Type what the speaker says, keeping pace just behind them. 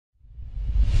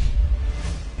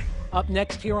Up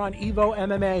next here on Evo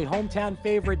MMA, hometown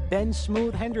favorite Ben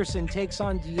 "Smooth" Henderson takes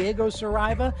on Diego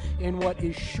Saraiva in what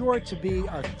is sure to be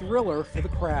a thriller for the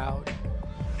crowd.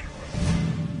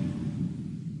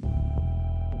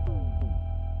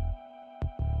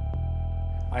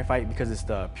 I fight because it's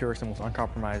the purest and most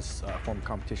uncompromised form of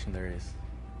competition there is.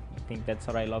 I think that's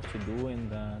what I love to do,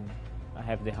 and I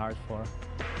have the heart for.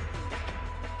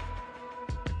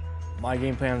 My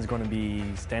game plan is going to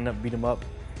be stand up, beat him up,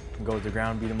 go to the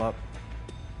ground, beat him up.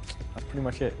 That's pretty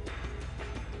much it.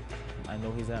 I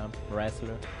know he's a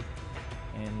wrestler,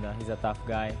 and he's a tough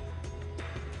guy,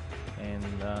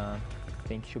 and I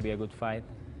think it should be a good fight.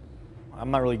 I'm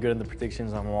not really good in the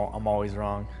predictions. I'm always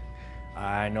wrong.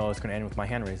 I know it's going to end with my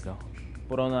hand raised, though.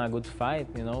 Put on a good fight,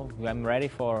 you know. I'm ready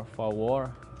for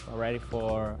war. I'm ready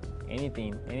for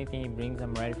anything. Anything he brings,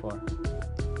 I'm ready for.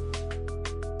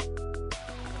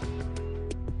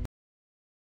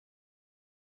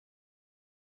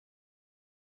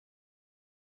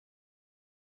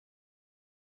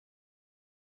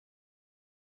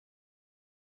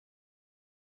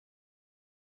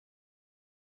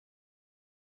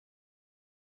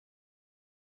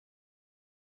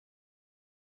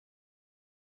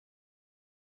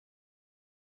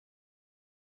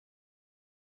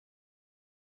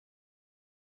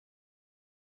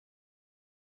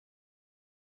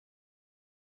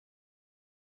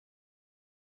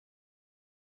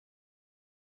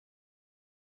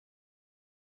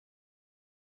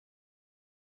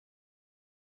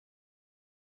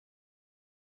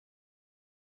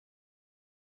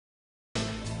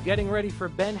 Getting ready for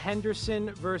Ben Henderson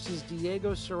versus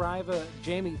Diego Saraiva.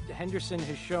 Jamie, Henderson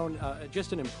has shown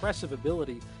just an impressive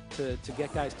ability to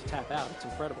get guys to tap out. It's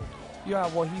incredible. Yeah,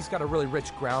 well, he's got a really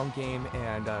rich ground game,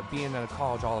 and being a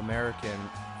college All-American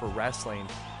for wrestling,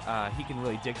 he can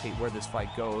really dictate where this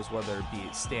fight goes, whether it be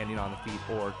standing on the feet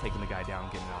or taking the guy down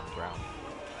and getting him on the ground.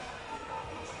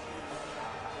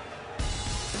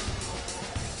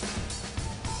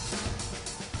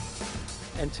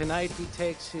 And tonight he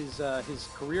takes his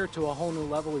career to a whole new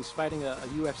level. He's fighting a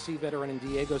UFC veteran in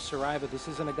Diego Saraiva. This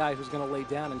isn't a guy who's going to lay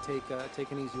down and take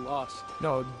an easy loss.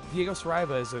 No, Diego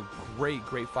Saraiva is a great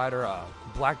fighter.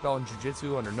 Black belt in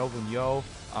jiu-jitsu under Novin Yo.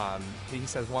 He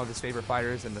says one of his favorite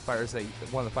fighters, and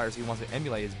one of the fighters he wants to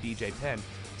emulate is BJ Penn.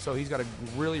 So he's got a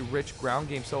really rich ground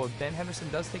game. So if Ben Henderson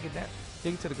does take it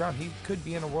to the ground, he could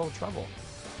be in a world of trouble.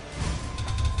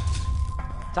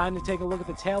 Time to take a look at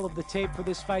the tail of the tape for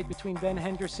this fight between Ben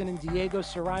Henderson and Diego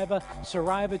Saraiva.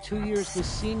 Saraiva, 2 years the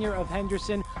senior of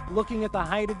Henderson. Looking at the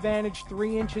height advantage,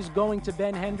 3 inches going to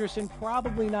Ben Henderson.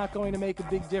 Probably not going to make a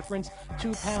big difference.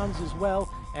 2 pounds as well,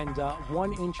 and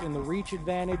 1 inch in the reach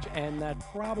advantage, and that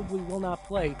probably will not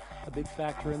play a big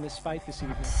factor in this fight this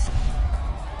evening.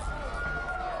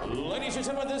 Ladies and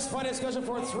gentlemen, this fight is scheduled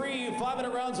for 3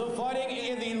 5-minute rounds of fighting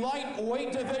in the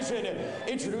lightweight division.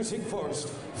 Introducing first,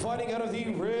 fighting out of the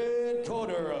red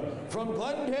corner, from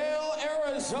Glendale,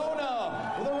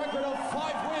 Arizona, with a record of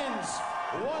 5 wins,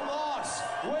 1 loss,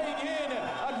 weighing in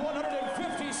at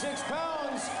 156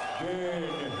 pounds,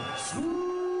 Ben "Smooth"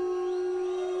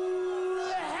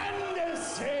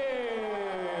 Henderson.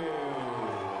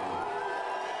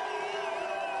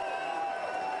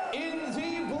 In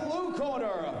the blue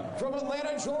corner, from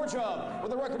Atlanta, Georgia,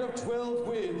 with a record of 12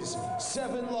 wins,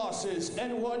 7 losses,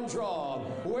 and 1 draw,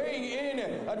 weighing in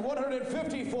at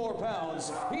 154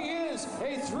 pounds, he is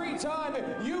a 3-time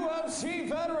UFC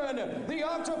veteran, the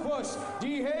Octopus,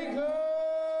 Diego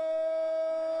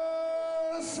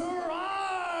Saraiva.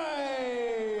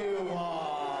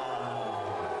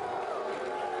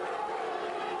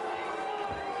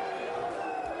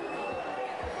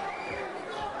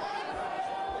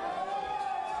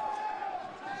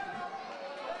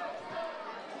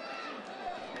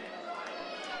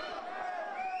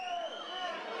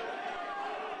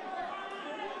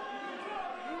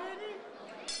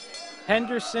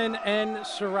 Henderson and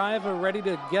Saraiva ready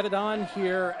to get it on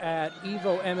here at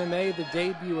Evo MMA, the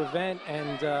debut event.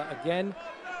 And again,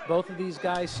 both of these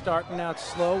guys starting out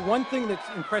slow. One thing that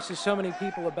impresses so many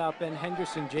people about Ben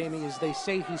Henderson, Jamie, is they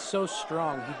say he's so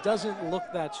strong. He doesn't look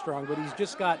that strong, but he's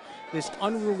just got this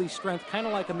unruly strength, kind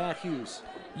of like a Matt Hughes.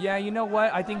 Yeah, you know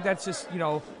what? I think that's just,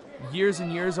 years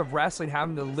and years of wrestling,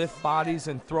 having to lift bodies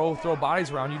and throw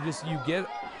bodies around.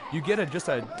 You get just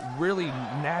a really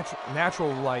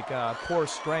natural core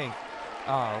strength.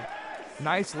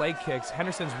 Nice leg kicks.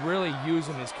 Henderson's really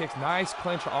using his kicks. Nice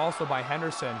clinch also by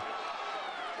Henderson.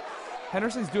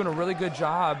 Henderson's doing a really good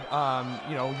job,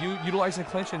 utilizing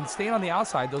clinch and staying on the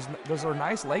outside. Those are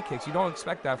nice leg kicks. You don't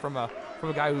expect that from a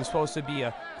guy who's supposed to be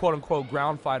a quote-unquote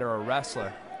ground fighter or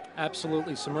wrestler.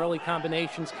 Absolutely. Some early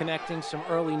combinations connecting, some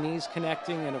early knees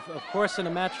connecting, and of course in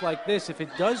a match like this, if it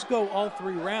does go all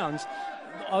 3 rounds,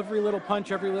 every little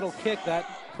punch, every little kick, that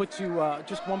puts you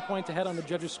just 1 point ahead on the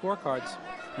judges' scorecards.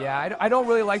 Yeah, I don't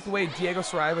really like the way Diego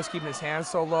Saraiva's keeping his hands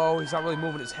so low. He's not really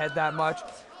moving his head that much.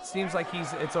 Seems like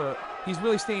he's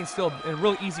really staying still, and a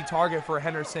really easy target for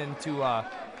Henderson to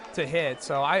hit.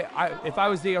 So if I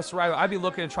was Diego Saraiva, I'd be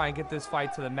looking to try and get this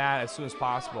fight to the mat as soon as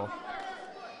possible.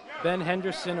 Ben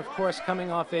Henderson, of course,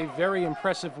 coming off a very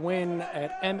impressive win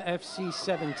at MFC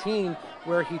 17,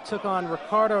 where he took on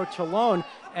Ricardo Chalone.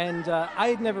 And I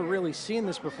had never really seen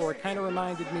this before. It kind of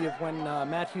reminded me of when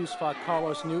Matt Hughes fought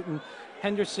Carlos Newton.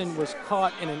 Henderson was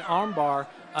caught in an armbar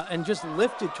and just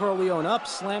lifted Torleone up,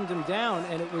 slammed him down,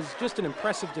 and it was just an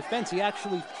impressive defense. He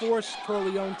actually forced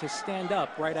Torleone to stand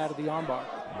up right out of the armbar.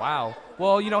 Wow.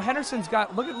 Well, you know, Henderson's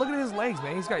got look at his legs,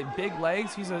 man. He's got big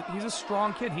legs. He's a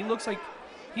strong kid. He looks like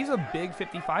he's a big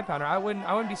 55-pounder. I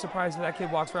wouldn't be surprised if that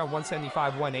kid walks around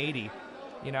 175, 180.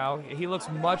 You know, he looks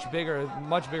much bigger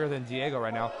than Diego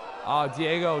right now.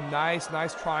 Diego, nice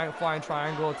flying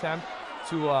triangle attempt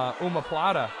to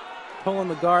Omoplata. Pulling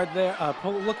the guard there,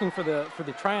 looking for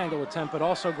the triangle attempt, but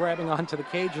also grabbing onto the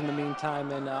cage in the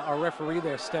meantime, and our referee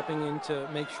there stepping in to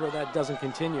make sure that doesn't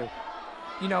continue.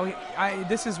 You know,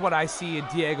 this is what I see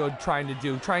Diego trying to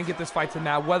do, try and get this fight to the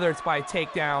mat, whether it's by a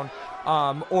takedown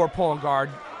or pulling guard.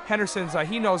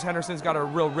 He knows Henderson's got a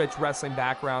real rich wrestling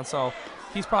background, so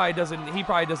he probably doesn't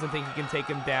think he can take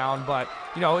him down. But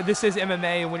you know, this is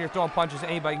MMA, and when you're throwing punches,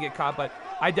 anybody can get caught. But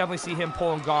I definitely see him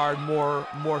pulling guard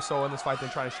more so in this fight than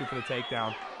trying to shoot for the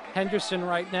takedown. Henderson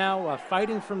right now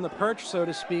fighting from the perch, so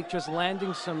to speak, just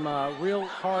landing some real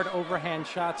hard overhand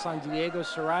shots on Diego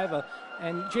Saraiva.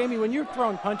 And Jamie, when you're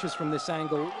throwing punches from this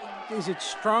angle, is it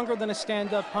stronger than a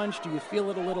stand-up punch? Do you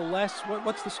feel it a little less?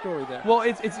 What's the story there? Well,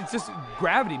 it's just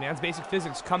gravity, man. It's basic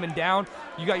physics. Coming down,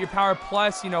 you got your power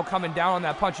plus, you know, coming down on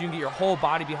that punch, you can get your whole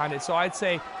body behind it. So I'd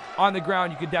say on the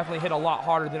ground, you could definitely hit a lot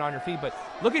harder than on your feet. But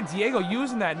look at Diego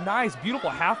using that nice, beautiful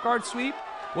half-guard sweep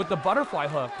with the butterfly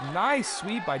hook. Nice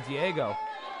sweep by Diego.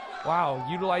 Wow,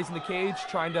 utilizing the cage,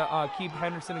 trying to keep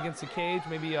Henderson against the cage.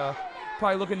 Maybe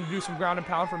probably looking to do some ground and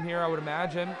pound from here, I would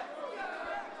imagine.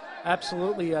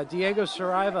 Absolutely. Diego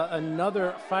Saraiva,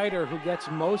 another fighter who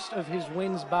gets most of his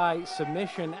wins by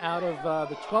submission. Out of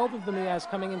the 12 of them he has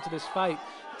coming into this fight,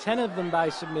 10 of them by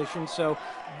submission. So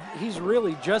he's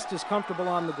really just as comfortable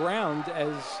on the ground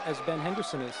as Ben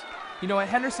Henderson is. You know,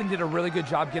 Henderson did a really good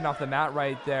job getting off the mat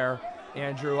right there,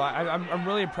 Andrew. I'm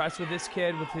really impressed with this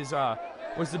kid, with his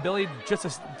ability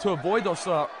just to avoid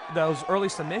those early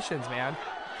submissions, man.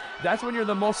 That's when you're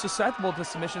the most susceptible to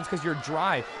submissions, because you're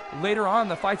dry. Later on in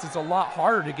the fights, it's a lot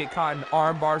harder to get caught in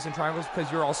arm bars and triangles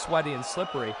because you're all sweaty and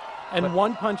slippery. And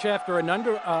one punch after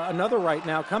another right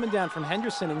now coming down from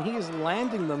Henderson, and he is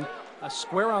landing them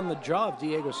square on the jaw of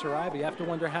Diego Saraiva. You have to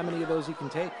wonder how many of those he can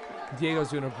take.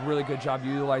 Diego's doing a really good job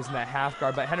utilizing that half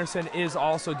guard, but Henderson is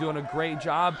also doing a great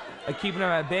job of keeping him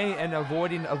at bay and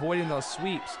avoiding those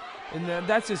sweeps. And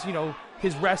that's just, you know,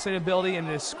 his wrestling ability and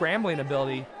his scrambling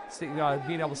ability,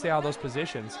 being able to stay out of those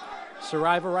positions.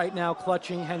 Saraiva right now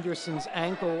clutching Henderson's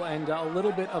ankle, and a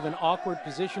little bit of an awkward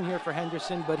position here for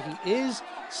Henderson, but he is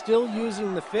still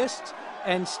using the fists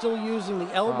and still using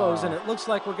the elbows, and it looks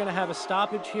like we're going to have a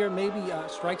stoppage here, maybe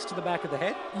strikes to the back of the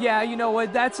head. Yeah, you know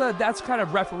what, that's kind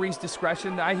of referees'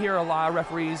 discretion. I hear a lot of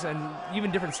referees, and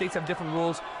even different states have different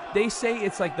rules. They say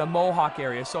it's like the mohawk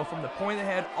area, so from the point of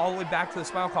the head all the way back to the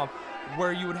spinal column,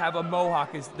 where you would have a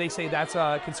mohawk, they say that's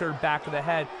considered back of the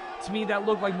head. To me, that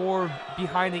looked like more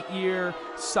behind the ear,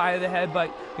 side of the head,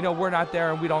 but you know, we're not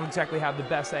there and we don't exactly have the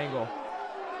best angle.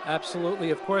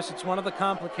 Absolutely. Of course, it's one of the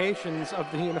complications of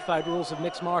the unified rules of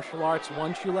mixed martial arts.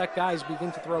 Once you let guys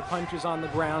begin to throw punches on the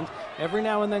ground, every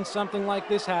now and then something like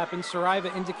this happens.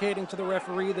 Saraiva indicating to the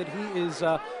referee that he is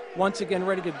once again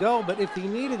ready to go, but if he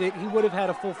needed it, he would have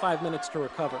had a full 5 minutes to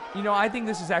recover. You know, I think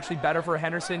this is actually better for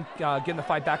Henderson, getting the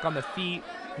fight back on the feet,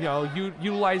 you know,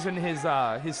 utilizing his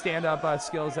stand-up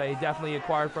skills that he definitely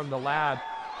acquired from the lab,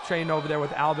 training over there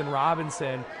with Alvin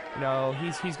Robinson. You know,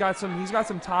 he's got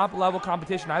some top level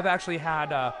competition. I've actually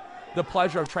had the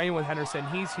pleasure of training with Henderson.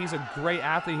 He's a great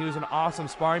athlete. He was an awesome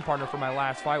sparring partner for my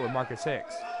last fight with Marcus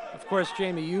Hicks. Of course,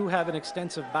 Jamie, you have an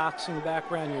extensive boxing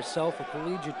background yourself, a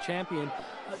collegiate champion.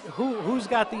 Who's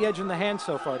got the edge in the hand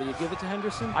so far? Do you give it to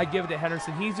Henderson? I give it to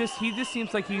Henderson. He just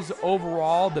seems like he's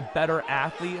overall the better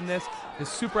athlete in this. He's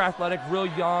super athletic, real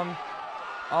young.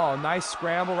 Oh, nice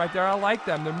scramble right there. I like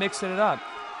them. They're mixing it up.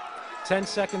 10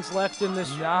 seconds left in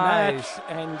this match,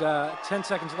 and 10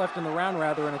 seconds left in the round,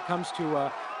 rather, and it comes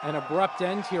to an abrupt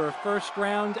end here, a first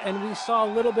round, and we saw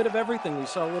a little bit of everything. We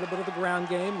saw a little bit of the ground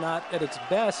game, not at its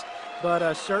best,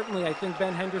 but certainly I think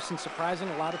Ben Henderson surprising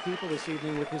a lot of people this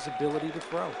evening with his ability to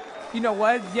throw. You know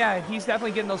what? Yeah, he's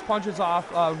definitely getting those punches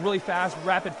off really fast,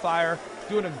 rapid fire,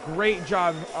 doing a great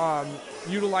job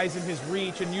utilizing his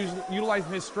reach and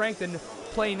utilizing his strength and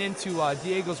playing into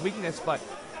Diego's weakness. But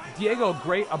Diego,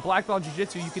 a black belt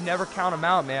jiu-jitsu, you can never count him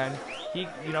out, man. You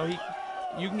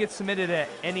can get submitted at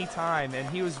any time, and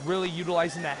he was really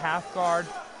utilizing that half guard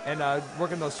and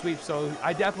working those sweeps. So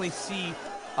I definitely see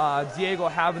Diego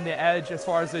having the edge as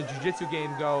far as the jiu-jitsu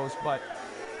game goes. But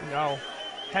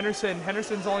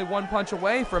Henderson's only one punch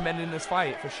away from ending this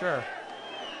fight for sure.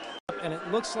 And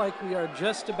it looks like we are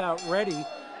just about ready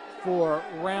for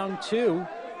round 2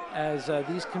 as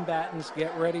these combatants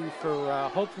get ready for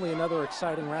hopefully another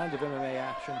exciting round of MMA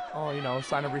action. Oh,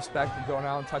 sign of respect and going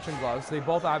out and touching gloves. They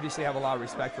both obviously have a lot of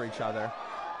respect for each other.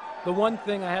 The one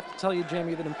thing I have to tell you,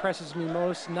 Jamie, that impresses me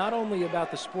most, not only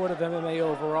about the sport of MMA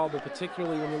overall, but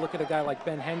particularly when you look at a guy like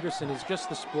Ben Henderson, is just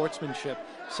the sportsmanship.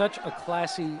 Such a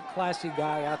classy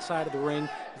guy outside of the ring.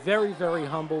 Very, very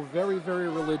humble, very, very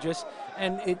religious.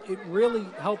 And it really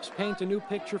helps paint a new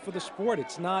picture for the sport.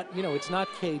 It's not, it's not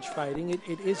cage fighting.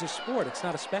 It is a sport. It's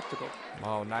not a spectacle.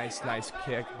 Oh, nice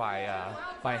kick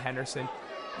by Henderson.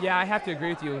 Yeah, I have to agree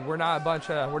with you. We're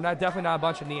definitely not a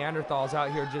bunch of Neanderthals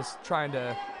out here just trying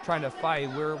to fight.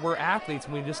 We're athletes.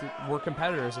 We're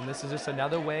competitors, and this is just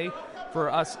another way for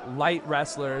us light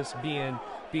wrestlers being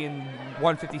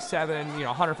 157,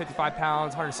 155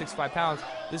 pounds, 165 pounds.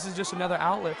 This is just another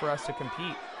outlet for us to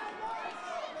compete.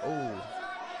 Oh.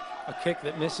 A kick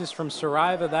that misses from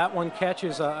Saraiva. That one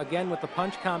catches again with the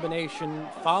punch combination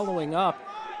following up.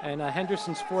 And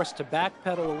Henderson's forced to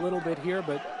backpedal a little bit here,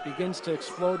 but begins to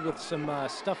explode with some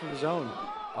stuff of his own.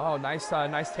 Oh, nice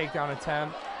takedown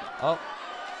attempt. Oh,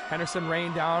 Henderson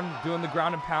rained down, doing the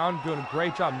ground and pound, doing a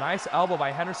great job. Nice elbow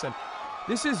by Henderson.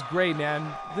 This is great, man.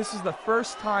 This is the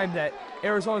first time that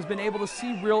Arizona's been able to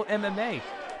see real MMA.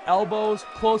 Elbows,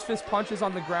 closed fist punches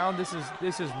on the ground. This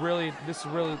is really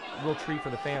real treat for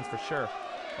the fans for sure.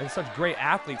 And such great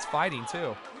athletes fighting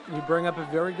too. You bring up a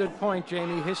very good point,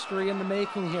 Jamie. History in the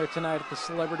making here tonight at the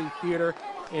Celebrity Theater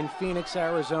in Phoenix,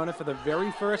 Arizona. For the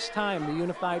very first time, the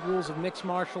unified rules of mixed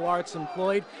martial arts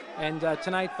employed. And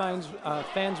tonight,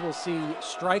 fans will see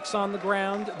strikes on the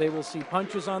ground. They will see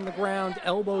punches on the ground,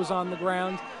 elbows on the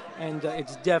ground. And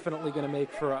it's definitely going to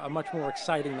make for a much more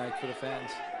exciting night for the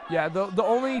fans. Yeah, the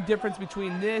only difference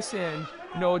between this and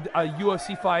a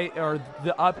UFC fight or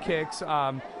the up kicks,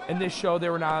 in this show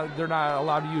they're not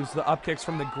allowed to use the up kicks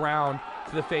from the ground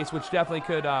to the face, which definitely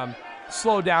could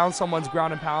slow down someone's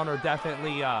ground and pound, or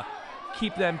definitely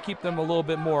keep them a little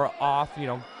bit more off.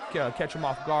 Catch them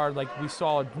off guard, like we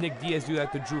saw Nick Diaz do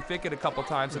that to Drew Fickett a couple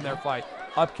times in their fight.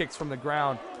 Up kicks from the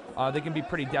ground. They can be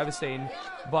pretty devastating,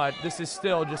 but this is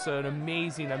still just an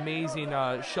amazing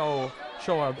show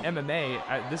of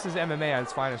MMA. This is MMA at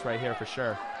its finest right here for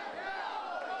sure.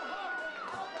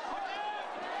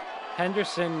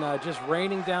 Henderson just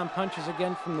raining down punches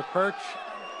again from the perch.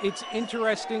 It's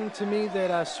interesting to me that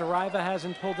Saraiva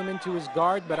hasn't pulled him into his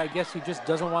guard, but I guess he just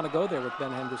doesn't want to go there with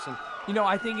Ben Henderson.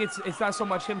 I think it's not so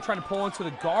much him trying to pull into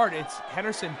the guard. It's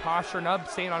Henderson posturing up,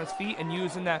 staying on his feet, and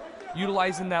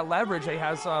utilizing that leverage he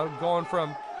has going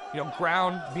from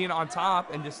ground, being on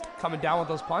top, and just coming down with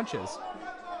those punches.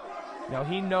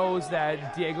 He knows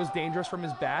that Diego's dangerous from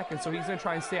his back, and so he's going to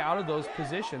try and stay out of those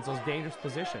positions, those dangerous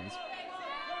positions.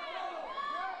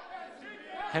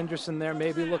 Henderson there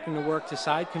maybe looking to work to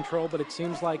side control, but it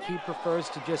seems like he prefers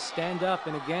to just stand up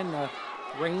and again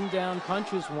rain down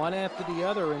punches one after the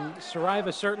other. And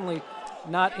Saraiva certainly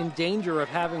not in danger of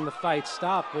having the fight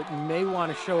stop, but may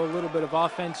want to show a little bit of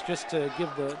offense just to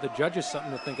give the judges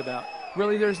something to think about.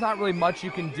 Really, there's not really much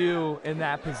you can do in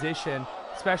that position,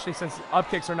 especially since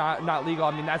up kicks are not legal.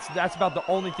 I mean, that's about the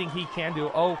only thing he can do.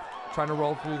 Oh, trying to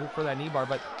roll through for that knee bar,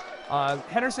 but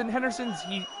Henderson's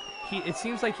it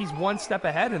seems like he's one step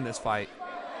ahead in this fight.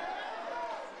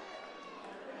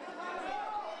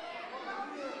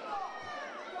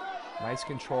 Nice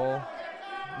control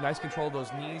of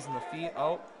those knees and the feet.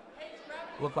 Oh,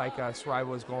 looked like Saraiva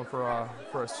was going for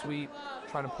a sweep,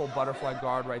 trying to pull butterfly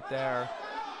guard right there.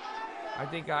 I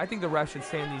think the ref should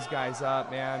stand these guys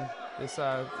up, man.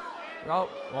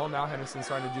 Well, now Henderson's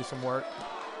starting to do some work.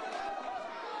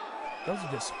 Those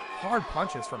are just hard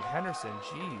punches from Henderson.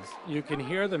 Jeez. You can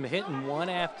hear them hitting one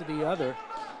after the other,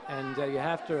 and you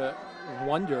have to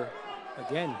wonder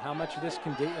again how much of this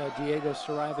can Diego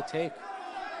Saraiva take.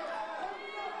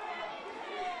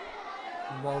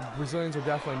 Well, Brazilians are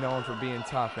definitely known for being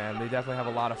tough, man. They definitely have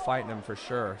a lot of fight in them for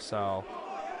sure. So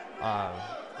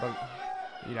But,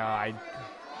 you know,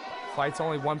 fight's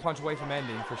only one punch away from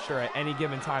ending for sure. At any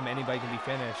given time, anybody can be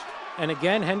finished. And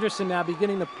again, Henderson now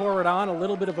beginning to pour it on, a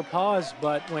little bit of a pause,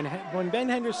 but when Ben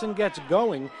Henderson gets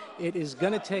going, it is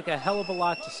going to take a hell of a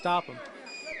lot to stop him.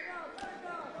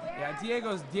 Yeah,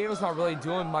 Diego's not really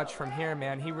doing much from here,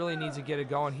 man. He really needs to get it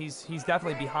going. He's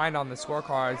definitely behind on the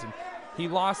scorecards, and he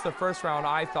lost the first round,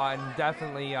 I thought, and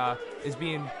definitely is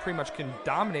being pretty much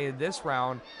dominated this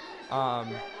round.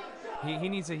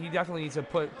 He definitely needs to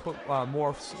put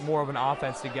more of an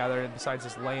offense together besides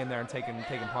just laying there and taking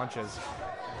punches.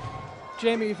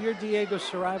 Jamie, if you're Diego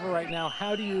Saraiva right now,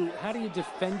 how do you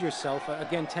defend yourself?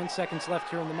 Again, 10 seconds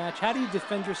left here in the match. How do you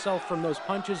defend yourself from those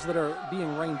punches that are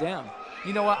being rained down?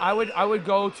 You know what? I would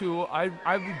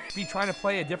be trying to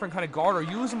play a different kind of guard or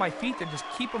using my feet to just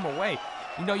keep him away.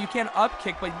 You know, you can't up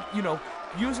kick, but you know,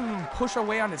 using them to push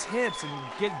away on his hips and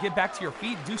get back to your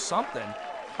feet, do something.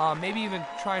 Maybe even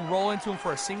try and roll into him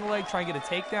for a single leg, try and get a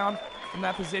takedown from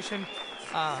that position.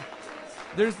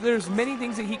 There's many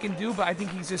things that he can do, but I think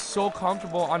he's just so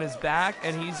comfortable on his back,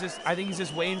 and I think he's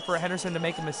just waiting for Henderson to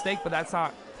make a mistake, but that's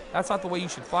not the way you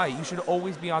should fight. You should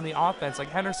always be on the offense like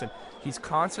Henderson. He's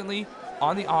constantly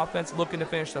on the offense looking to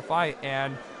finish the fight,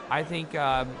 and I think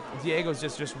Diego's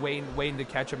just waiting to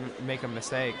catch him and make a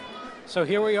mistake. So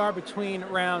here we are between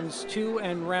rounds 2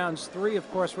 and rounds 3.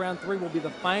 Of course, round 3 will be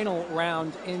the final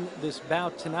round in this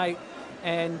bout tonight.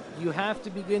 And you have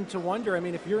to begin to wonder, I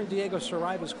mean, if you're in Diego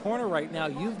Saraiva's corner right now,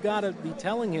 you've got to be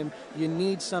telling him you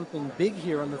need something big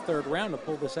here in the 3rd round to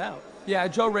pull this out. Yeah,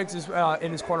 Joe Riggs is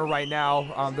in his corner right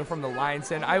now. They're from the Lions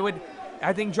Den.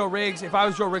 I think Joe Riggs, if I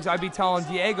was Joe Riggs, I'd be telling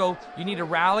Diego, you need to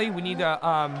rally. We need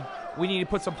to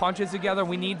put some punches together.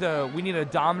 We need a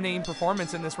dominating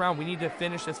performance in this round. We need to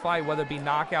finish this fight, whether it be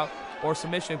knockout or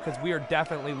submission, because we are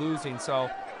definitely losing. So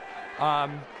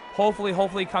hopefully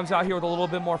he comes out here with a little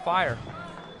bit more fire.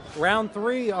 Round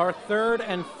 3, our 3rd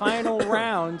and final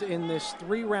round in this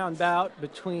 3-round bout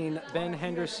between Ben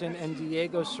Henderson and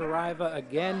Diego Saraiva.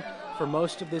 Again, for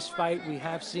most of this fight, we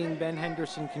have seen Ben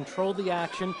Henderson control the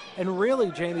action, and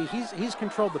really, Jamie, he's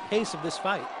controlled the pace of this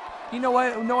fight. You know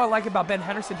what I like about Ben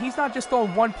Henderson? He's not just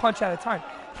throwing one punch at a time.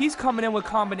 He's coming in with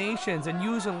combinations and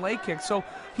using leg kicks, so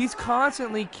he's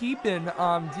constantly keeping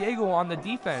Diego on the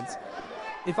defense.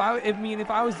 If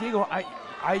I was Diego,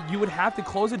 you would have to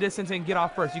close the distance and get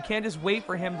off first. You can't just wait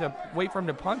for him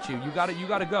to punch you. You got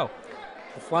to go.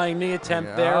 The flying knee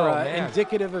attempt there,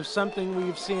 indicative of something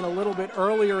we've seen a little bit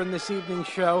earlier in this evening's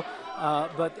show.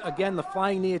 But again, the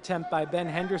flying knee attempt by Ben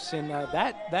Henderson,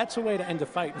 that's a way to end a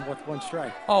fight with one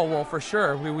strike. Oh, well, for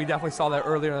sure. We definitely saw that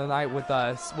earlier in the night with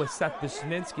Seth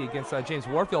Bishinsky against James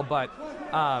Warfield. But,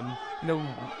 you know,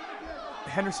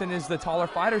 Henderson is the taller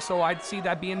fighter, so I'd see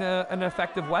that being an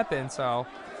effective weapon. So,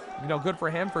 you know, good for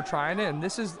him for trying it. And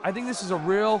I think this is a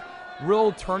real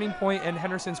turning point in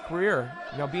Henderson's career.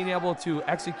 You know, being able to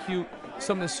execute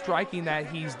some of the striking that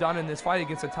he's done in this fight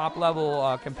against a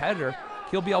top-level competitor.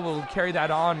 He'll be able to carry that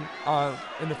on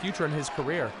in the future in his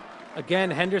career.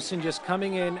 Again, Henderson just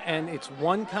coming in, and it's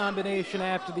one combination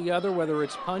after the other, whether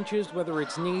it's punches, whether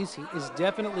it's knees. He is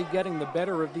definitely getting the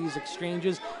better of these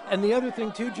exchanges. And the other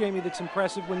thing, too, Jamie, that's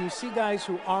impressive, when you see guys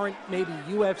who aren't maybe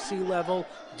UFC level,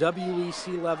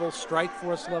 WEC level,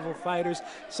 Strikeforce level fighters,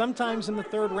 sometimes in the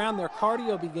 3rd round their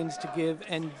cardio begins to give,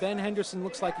 and Ben Henderson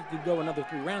looks like he could go another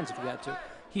 3 rounds if he had to.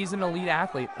 He's an elite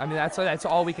athlete. I mean, that's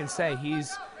all we can say.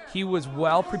 He was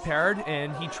well prepared,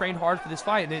 and he trained hard for this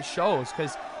fight, and it shows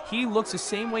because he looks the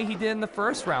same way he did in the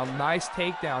 1st round. Nice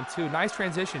takedown, too. Nice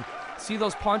transition. See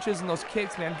those punches and those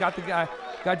kicks, man.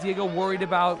 Got Diego worried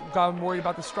about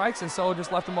the strikes, and so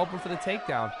just left him open for the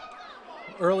takedown.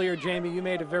 Earlier, Jamie, you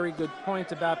made a very good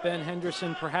point about Ben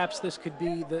Henderson. Perhaps this could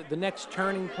be the next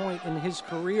turning point in his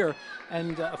career.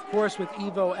 And, of course, with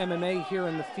Evo MMA here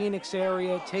in the Phoenix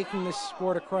area, taking this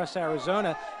sport across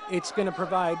Arizona, it's going to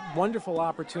provide wonderful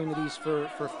opportunities for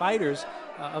fighters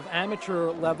of amateur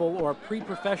level or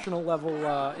pre-professional level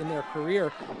in their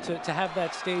career to have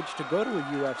that stage to go to a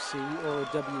UFC or a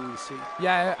WEC.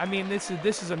 Yeah, I mean, this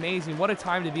is amazing. What a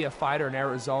time to be a fighter in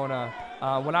Arizona.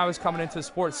 When I was coming into the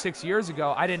sport 6 years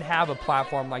ago, I didn't have a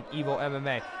platform like Evo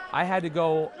MMA. I had to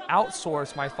go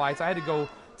outsource my fights. I had to go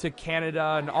to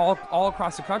Canada and all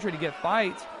across the country to get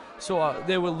fights. So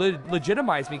they would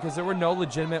legitimize me because there were no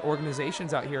legitimate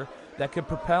organizations out here that could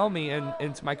propel me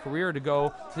into my career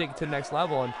to take it to the next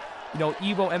level. And, you know,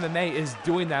 Evo MMA is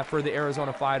doing that for the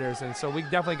Arizona fighters. And so we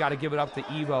definitely got to give it up to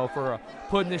Evo for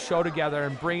putting this show together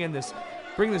and bringing this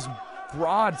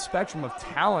broad spectrum of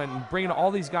talent and bringing all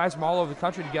these guys from all over the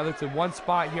country together to one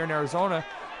spot here in Arizona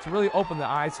to really open the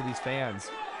eyes to these fans.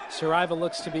 Saraiva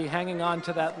looks to be hanging on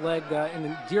to that leg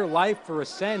in dear life for a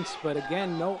sense, but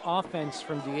again, no offense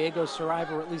from Diego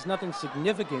Saraiva, or at least nothing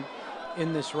significant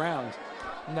in this round.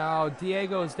 No,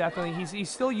 Diego is definitely, he's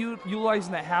still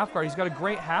utilizing that half guard. He's got a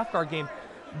great half guard game,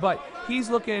 but he's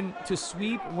looking to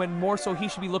sweep when more so he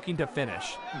should be looking to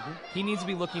finish. He needs to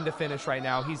be looking to finish right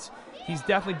now. He's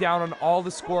definitely down on all the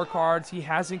scorecards. He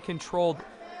hasn't controlled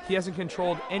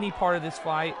any part of this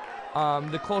fight.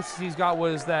 The closest he's got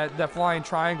was that flying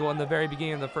triangle in the very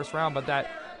beginning of the first round, but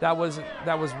that was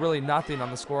really nothing on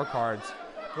the scorecards.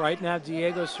 Right now,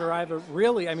 Diego Saraiva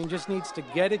really, I mean, just needs to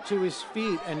get it to his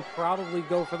feet and probably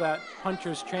go for that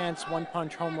puncher's chance,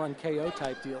 one-punch home run KO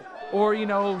type deal. Or, you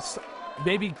know,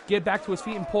 maybe get back to his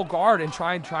feet and pull guard and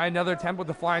try another attempt with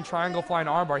the flying triangle, flying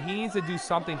armbar. He needs to do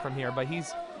something from here, but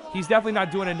he's definitely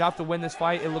not doing enough to win this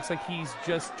fight. It looks like he's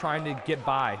just trying to get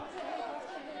by.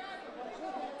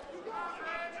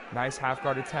 Nice half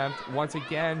guard attempt once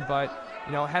again, but,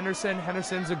 you know,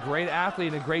 Henderson's a great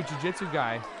athlete and a great jiu-jitsu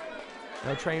guy. You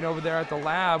know, trained over there at the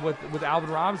lab with Alvin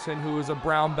Robinson, who is a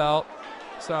brown belt.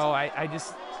 So I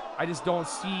just don't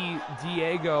see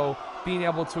Diego being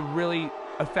able to really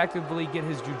effectively get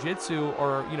his jiu-jitsu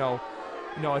or you know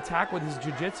attack with his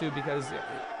jiu-jitsu, because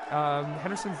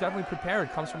Henderson's definitely prepared,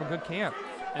 comes from a good camp.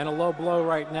 And a low blow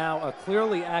right now,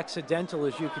 clearly accidental,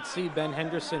 as you could see Ben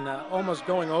Henderson almost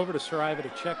going over to Saraiva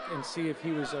to check and see if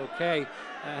he was okay.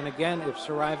 And again, if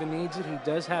Saraiva needs it, he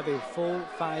does have a full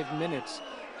 5 minutes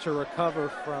to recover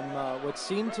from what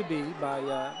seemed to be, by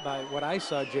what I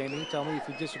saw, Jamie, tell me if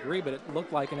you disagree, but it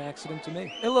looked like an accident to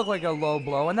me. It looked like a low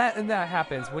blow, and that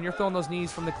happens. When you're throwing those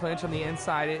knees from the clinch on the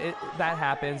inside, that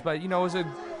happens. But, you know, it was a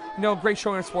great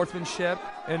showing of sportsmanship,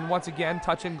 and once again,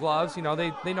 touching gloves. You know,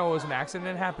 they know it was an accident,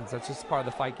 and it happens. That's just part of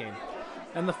the fight game.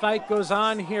 And the fight goes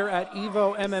on here at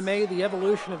Evo MMA, the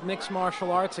evolution of mixed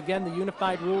martial arts. Again, the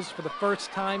unified rules for the first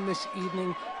time this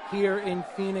evening here in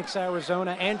Phoenix,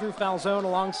 Arizona. Andrew Falzone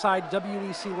alongside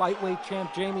WEC lightweight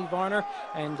champ Jamie Varner.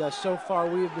 And so far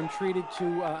we have been treated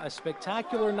to a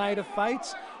spectacular night of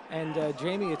fights. And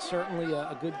Jamie, it's certainly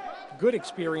a good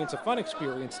experience, a fun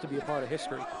experience to be a part of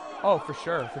history. Oh, for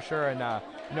sure. And,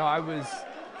 you know,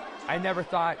 I never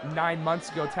thought 9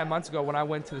 months ago, 10 months ago, when I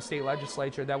went to the state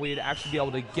legislature, that we'd actually be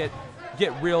able to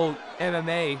get real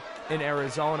MMA in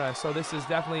Arizona. So this is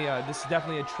definitely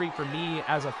a treat for me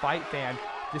as a fight fan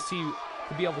to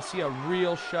be able to see a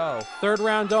real show. Third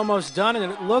round almost done,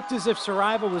 and it looked as if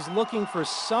Saraiva was looking for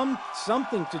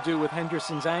something to do with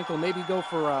Henderson's ankle, maybe go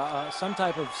for some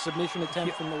type of submission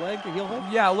attempt from the leg, a heel hook?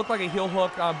 Yeah, it looked like a heel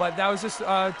hook, but that was just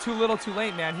too little too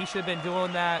late, man. He should have been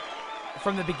doing that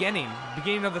from the beginning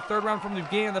of the third round, from the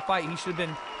beginning of the fight. He should have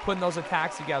been putting those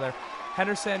attacks together.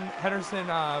 Henderson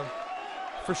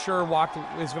for sure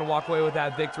is going to walk away with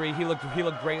that victory. He looked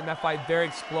great in that fight, very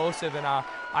explosive, and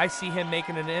I see him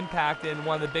making an impact in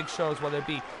one of the big shows, whether it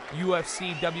be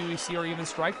UFC, WEC, or even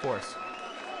Strikeforce.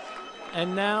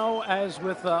 And now, as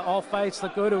with all fights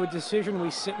that go to a decision, we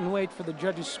sit and wait for the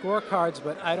judges' scorecards,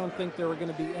 but I don't think there are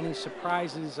going to be any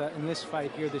surprises in this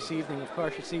fight here this evening. Of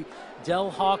course, you see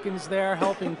Del Hawkins there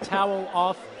helping towel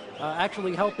off,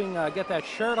 actually helping get that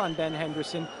shirt on Ben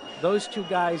Henderson. Those two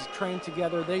guys trained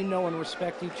together. They know and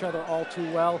respect each other all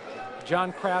too well.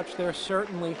 John Crouch there,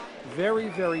 certainly very,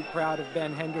 very proud of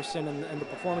Ben Henderson and the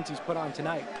performance he's put on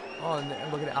tonight. Oh,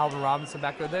 and look at Alvin Robinson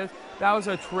back there. That was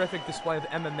a terrific display of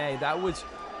MMA. That was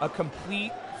a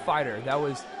complete fighter.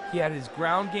 He had his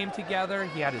ground game together.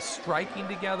 He had his striking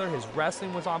together. His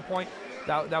wrestling was on point.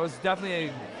 That was definitely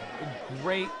a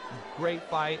great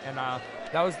fight, and that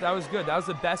was good. That was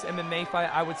the best MMA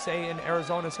fight, I would say, in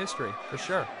Arizona's history, for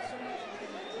sure.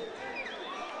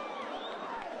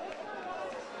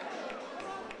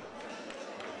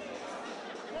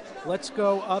 Let's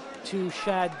go up to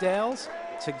Shad Dales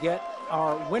to get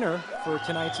our winner for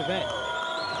tonight's event.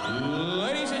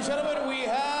 Ladies and gentlemen, we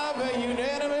have a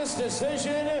unanimous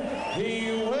decision.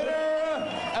 The winner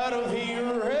out of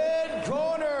the red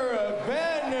corner,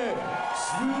 Ben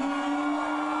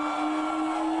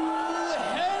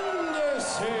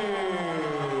Henderson.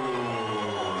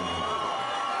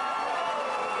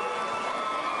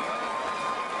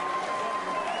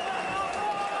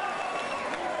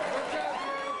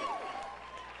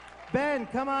 Ben,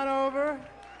 come on over.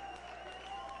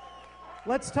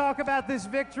 Let's talk about this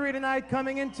victory tonight.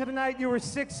 Coming into tonight, you were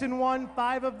 6-1.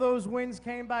 5 of those wins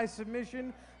came by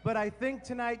submission. But I think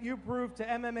tonight you proved to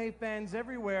MMA fans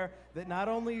everywhere that not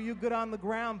only are you good on the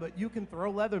ground, but you can throw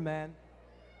leather, man.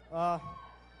 I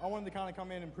wanted to kind of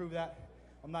come in and prove that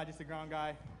I'm not just a ground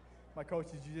guy. My coach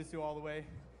is jiu-jitsu all the way.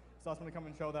 So I just want to come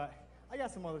and show that I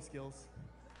got some other skills.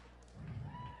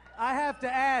 I have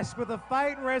to ask, with a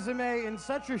fight resume in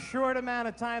such a short amount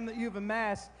of time that you've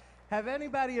amassed, have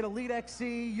anybody at Elite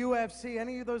XC, UFC,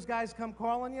 any of those guys come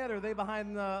calling yet, or are they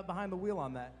behind the wheel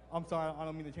on that? I'm sorry, I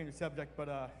don't mean to change the subject, but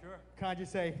sure. Can I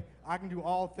just say, I can do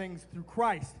all things through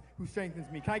Christ who strengthens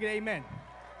me. Can I get an amen?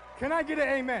 Can I get an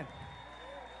amen?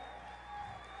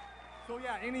 So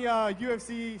yeah, any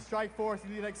UFC, Strikeforce,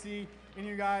 Elite XC, any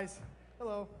of you guys,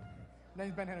 hello. My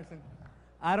name's Ben Henderson.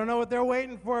 I don't know what they're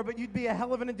waiting for, but you'd be a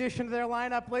hell of an addition to their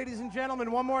lineup. Ladies and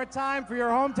gentlemen, one more time for your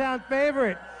hometown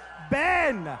favorite,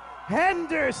 Ben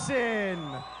Henderson.